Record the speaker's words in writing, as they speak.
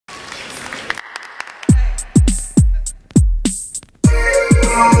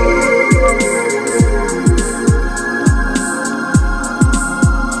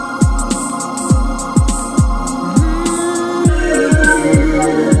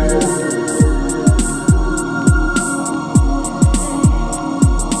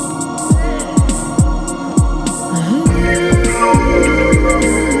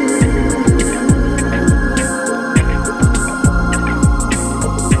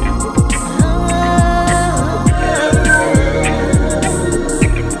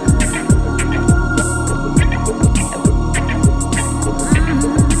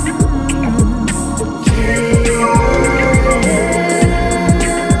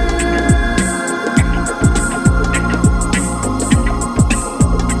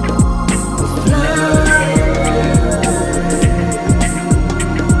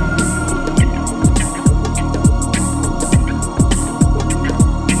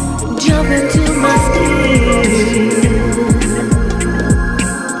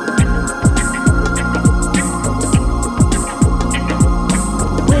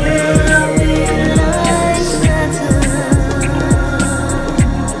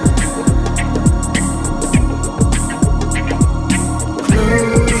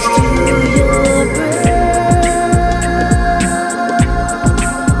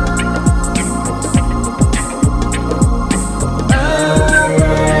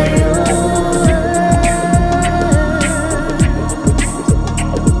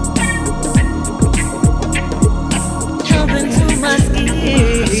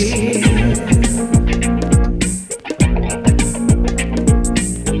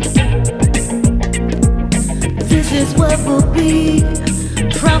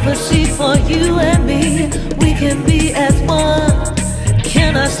prophecy for you and me. We can be as one.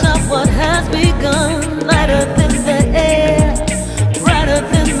 Can I stop what has begun? Lighter than the air, brighter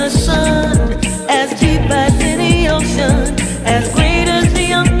than the sun, as deep as any ocean, as great as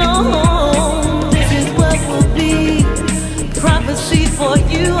the unknown. This is what will be. Prophecy for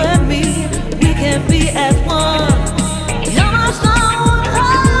you and me. We can be as one. Can I stop what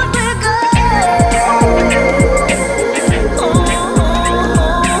has begun?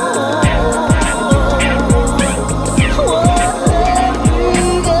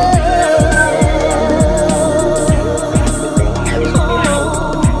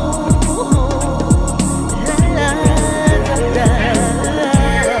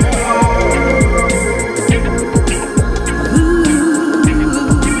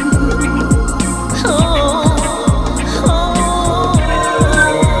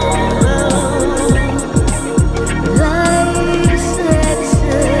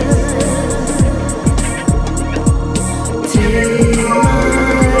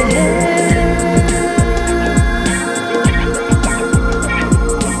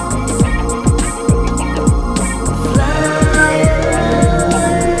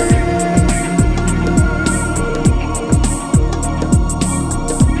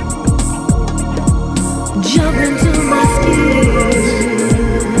 Jump into my skin.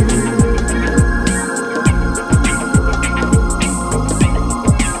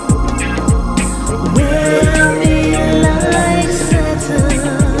 Wear me like Satin.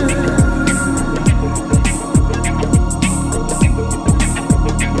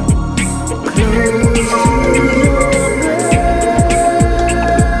 Close to your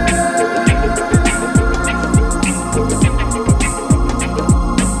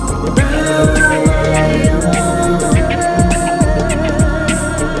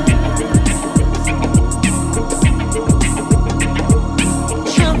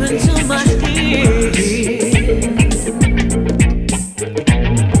into my skin.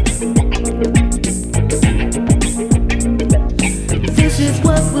 This is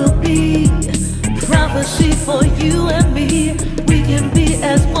what will be. Prophecy for you and me. We can be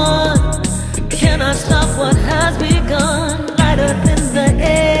as one. Can I stop what has begun?